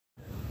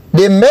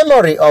The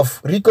memory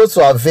of Rico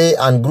Suave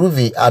and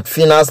Groovy at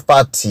Phyna's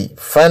party.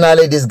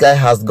 Finally, this guy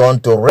has gone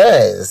to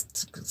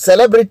rest.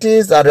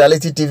 Celebrities and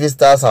reality TV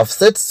stars have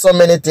said so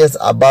many things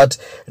about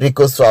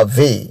Rico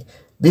Suave.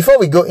 Before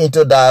we go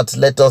into that,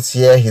 let us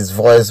hear his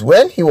voice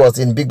when he was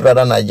in Big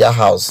Brother Naija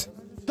house.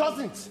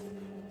 Doesn't.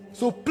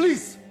 So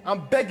please,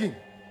 I'm begging.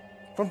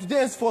 From today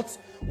henceforth,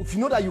 if you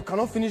know that you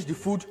cannot finish the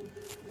food,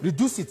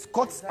 reduce it,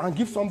 cut, and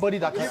give somebody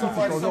that can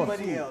eat it or not.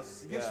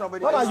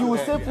 Not that you will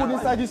save food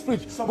inside this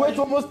fridge. Wait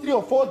almost 3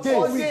 or 4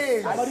 days.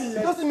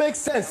 It doesn't make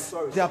sense.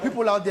 There are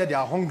people out there, they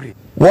are hungry.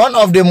 One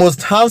of the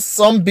most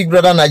handsome Big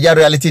Brother Naija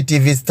reality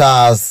TV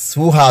stars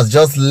who has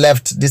just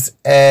left this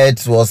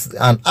earth was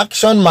an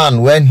action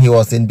man when he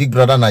was in Big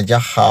Brother Naija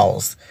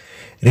house.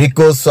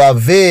 Rico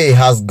Suave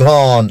has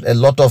gone. A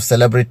lot of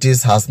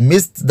celebrities has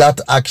missed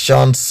that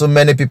action. So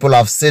many people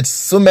have said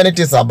so many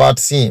things about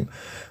him.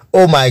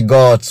 Oh my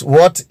God,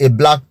 what a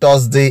Black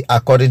Thursday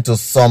according to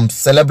some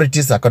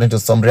celebrities, according to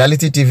some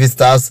reality TV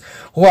stars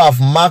who have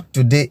marked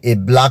today a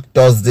Black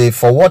Thursday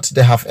for what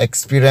they have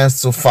experienced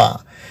so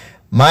far.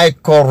 My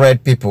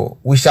correct people,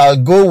 we shall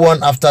go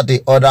one after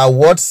the other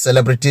what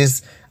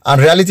celebrities and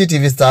reality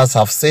TV stars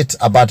have said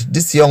about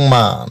this young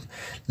man.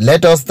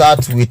 Let us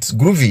start with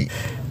Groovy.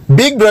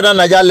 Big Brother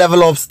Naija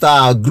level up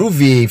star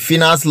Groovy,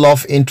 Phyna's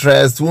love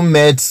interest, who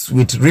met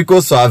with Rico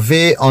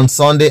Suave on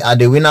Sunday at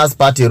the winners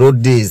party,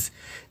 wrote this.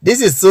 This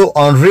is so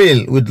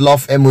unreal with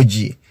love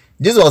emoji.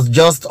 This was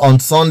just on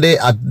Sunday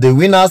at the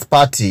winners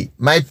party.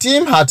 My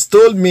team had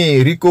told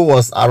me Rico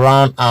was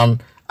around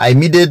and I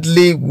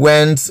immediately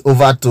went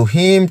over to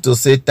him to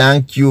say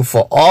thank you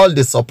for all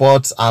the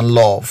support and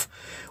love.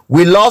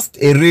 We lost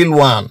a real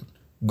one.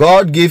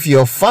 God give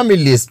your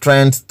family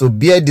strength to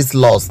bear this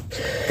loss.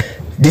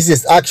 This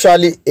is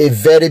actually a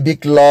very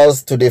big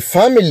loss to the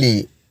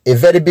family. A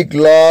very big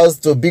loss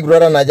to Big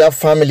Brother Naija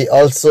family,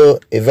 also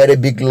a very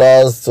big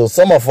loss to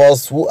some of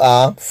us who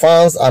are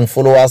fans and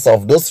followers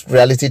of those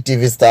reality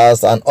TV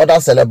stars and other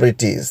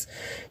celebrities.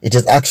 It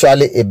is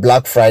actually a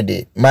Black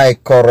Friday, my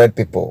correct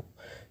people.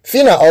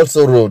 Phyna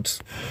also wrote,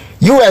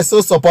 you were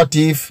so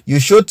supportive, you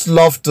showed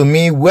love to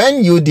me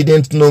when you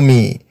didn't know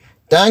me.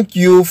 Thank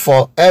you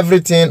for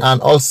everything and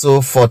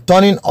also for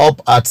turning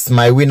up at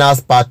my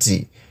winners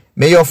party.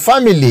 May your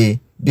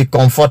family be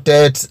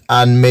comforted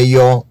and may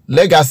your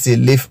legacy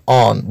live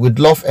on, with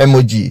love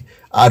emoji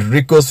at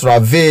Rico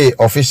Suave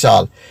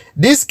official.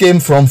 This came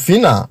from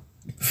Phyna.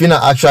 Phyna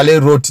actually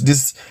wrote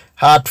this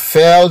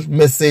heartfelt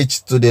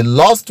message to the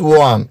lost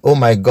one. Oh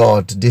my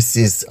God,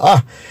 this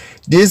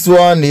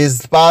one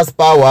is past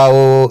power,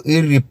 oh,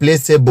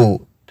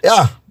 irreplaceable.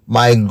 Yeah,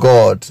 my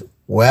God.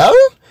 Well,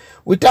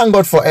 we thank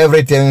God for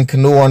everything.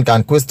 No one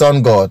can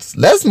question God.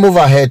 Let's move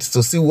ahead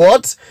to see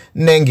what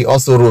Nengi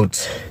also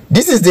wrote.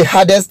 This is the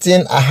hardest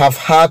thing I have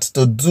had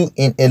to do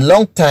in a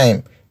long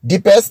time.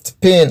 Deepest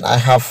pain I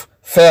have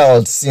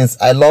felt since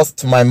I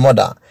lost my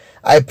mother.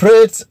 I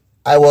prayed,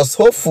 I was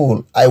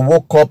hopeful. I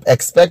woke up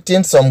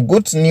expecting some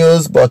good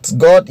news, but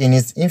God in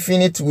his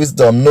infinite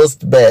wisdom knows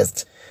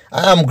best.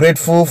 I am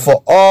grateful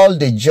for all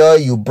the joy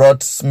you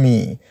brought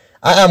me.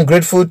 I am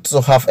grateful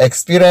to have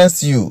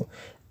experienced you.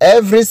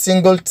 Every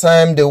single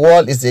time the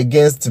world is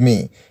against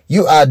me,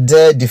 you are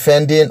there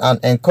defending and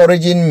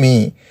encouraging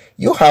me.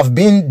 You have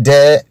been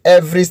there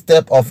every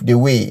step of the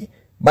way.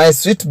 My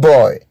sweet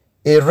boy,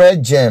 a rare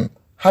gem,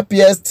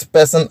 happiest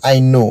person I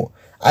know.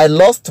 I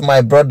lost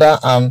my brother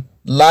and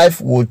life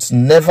would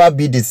never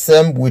be the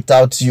same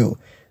without you.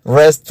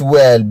 Rest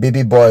well,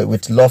 baby boy,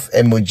 with love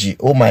emoji.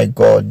 Oh my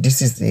God,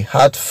 this is a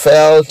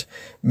heartfelt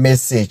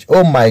message.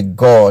 Oh my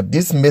God,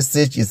 this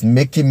message is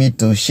making me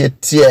to shed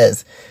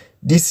tears.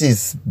 This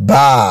is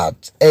bad.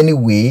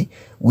 Anyway,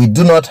 we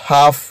do not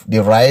have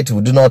the right,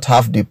 we do not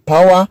have the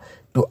power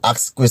to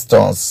ask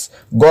questions.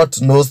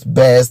 God knows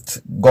best.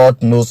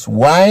 God knows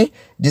why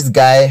this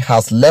guy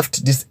has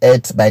left this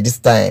earth by this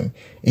time.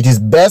 It is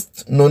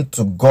best known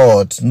to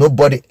God.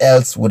 Nobody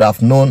else would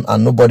have known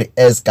and nobody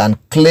else can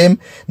claim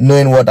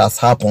knowing what has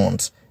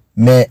happened.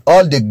 May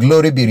all the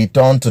glory be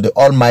returned to the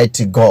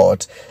Almighty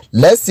God.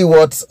 Let's see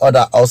what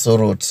other also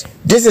wrote.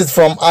 This is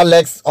from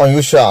Alex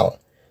Unusual.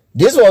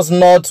 This was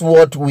not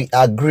what we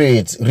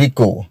agreed,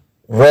 Rico.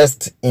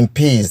 Rest in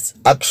peace.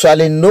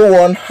 Actually, no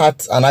one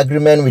had an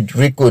agreement with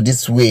Rico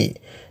this way.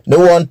 No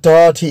one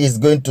thought he is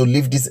going to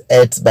leave this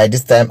earth by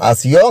this time.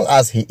 As young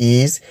as he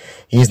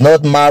is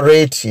not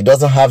married, he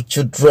doesn't have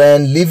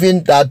children.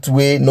 Living that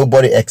way,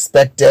 nobody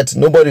expected,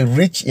 nobody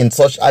reached in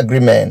such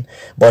agreement.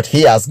 But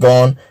he has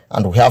gone,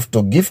 and we have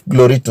to give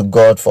glory to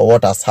God for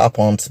what has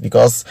happened,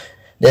 because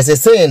there's a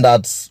saying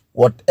that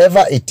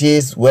whatever it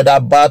is, whether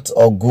bad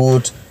or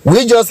good,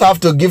 we just have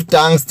to give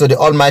thanks to the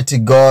Almighty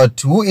God,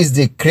 who is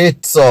the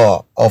creator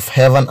of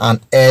heaven and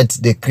earth,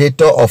 the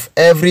creator of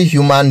every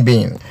human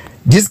being.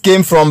 This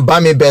came from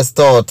Bami Best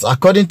Thoughts.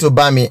 According to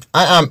Bami,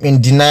 I am in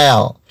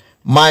denial.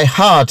 My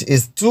heart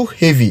is too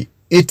heavy.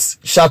 It's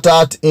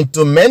shattered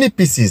into many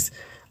pieces.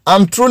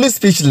 I'm truly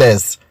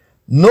speechless.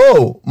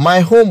 No,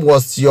 my home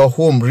was your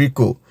home,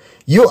 Rico.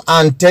 You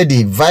and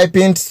Teddy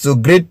vibing to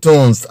great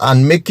tunes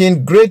and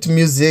making great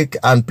music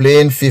and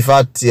playing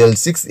FIFA till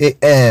 6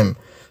 a.m.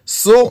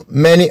 So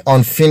many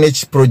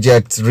unfinished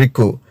projects,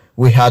 Rico.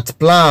 We had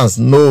plans.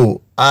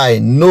 No. Oh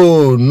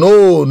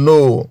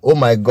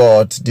my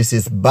God, this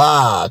is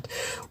bad.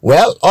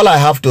 Well, all I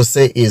have to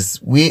say is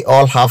we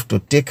all have to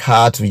take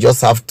heart. We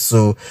just have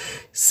to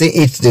see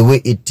it the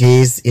way it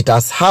is. It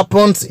has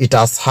happened. It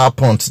has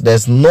happened.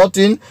 There's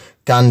nothing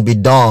can be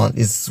done.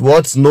 It's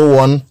what no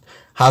one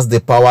has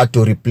the power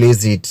to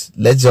replace it.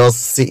 Let's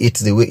just see it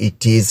the way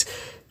it is.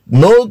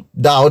 No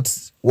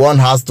doubt one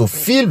has to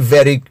feel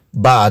very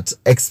bad,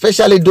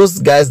 especially those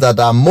guys that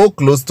are more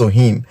close to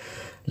him.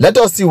 Let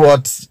us see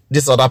what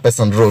this other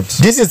person wrote.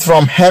 This is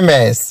from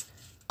Hermes.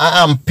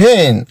 I am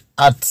pained.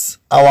 At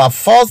our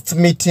first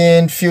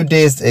meeting few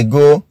days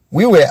ago,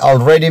 we were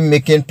already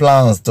making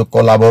plans to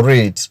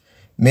collaborate.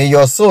 May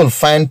your soul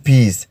find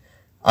peace.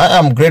 I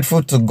am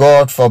grateful to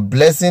God for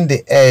blessing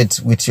the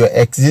earth with your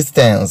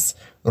existence.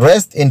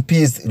 Rest in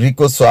peace,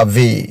 Rico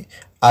Suave,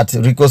 at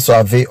Rico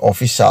Suave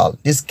Official.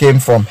 This came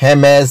from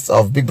Hermes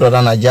of Big Brother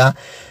Naija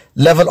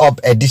Level Up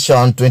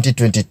Edition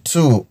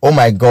 2022. Oh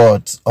my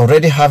God,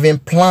 already having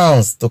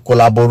plans to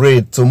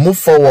collaborate, to move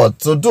forward,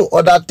 to do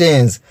other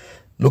things.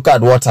 Look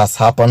at what has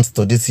happened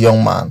to this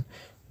young man.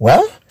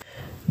 Well,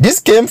 this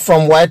came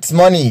from White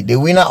Money, the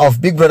winner of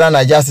Big Brother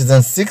Naija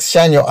Season 6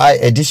 Shine Your Eye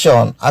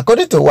Edition.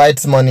 According to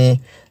White Money,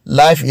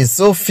 life is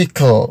so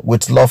fickle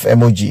with love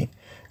emoji.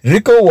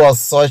 Rico was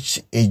such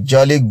a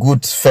jolly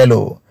good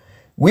fellow.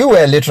 We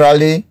were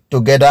literally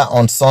together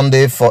on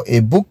Sunday for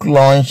a book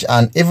launch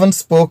and even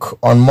spoke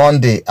on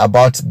Monday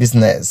about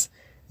business.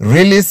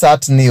 Really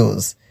sad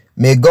news.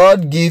 May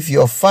God give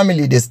your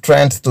family the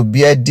strength to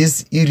bear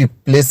this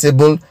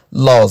irreplaceable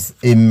loss.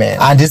 Amen.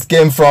 And this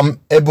came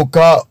from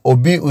Ebuka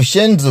Obi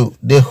Ushendu,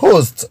 the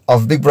host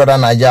of Big Brother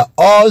Naija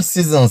all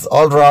seasons,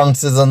 all round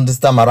season. This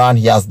time around,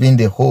 he has been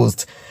the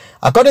host.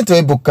 According to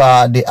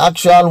Ebuka, the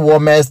actual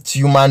warmest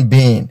human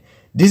being.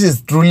 This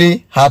is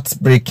truly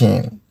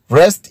heartbreaking.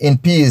 Rest in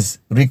peace,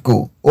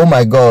 Rico. Oh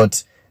my God.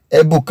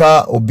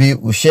 Ebuka Obi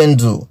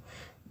Ushendu.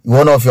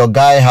 One of your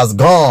guy has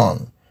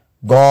gone.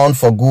 Gone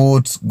for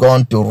good.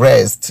 Gone to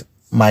rest.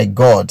 My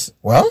God.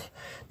 Well,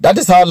 that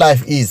is how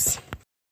life is.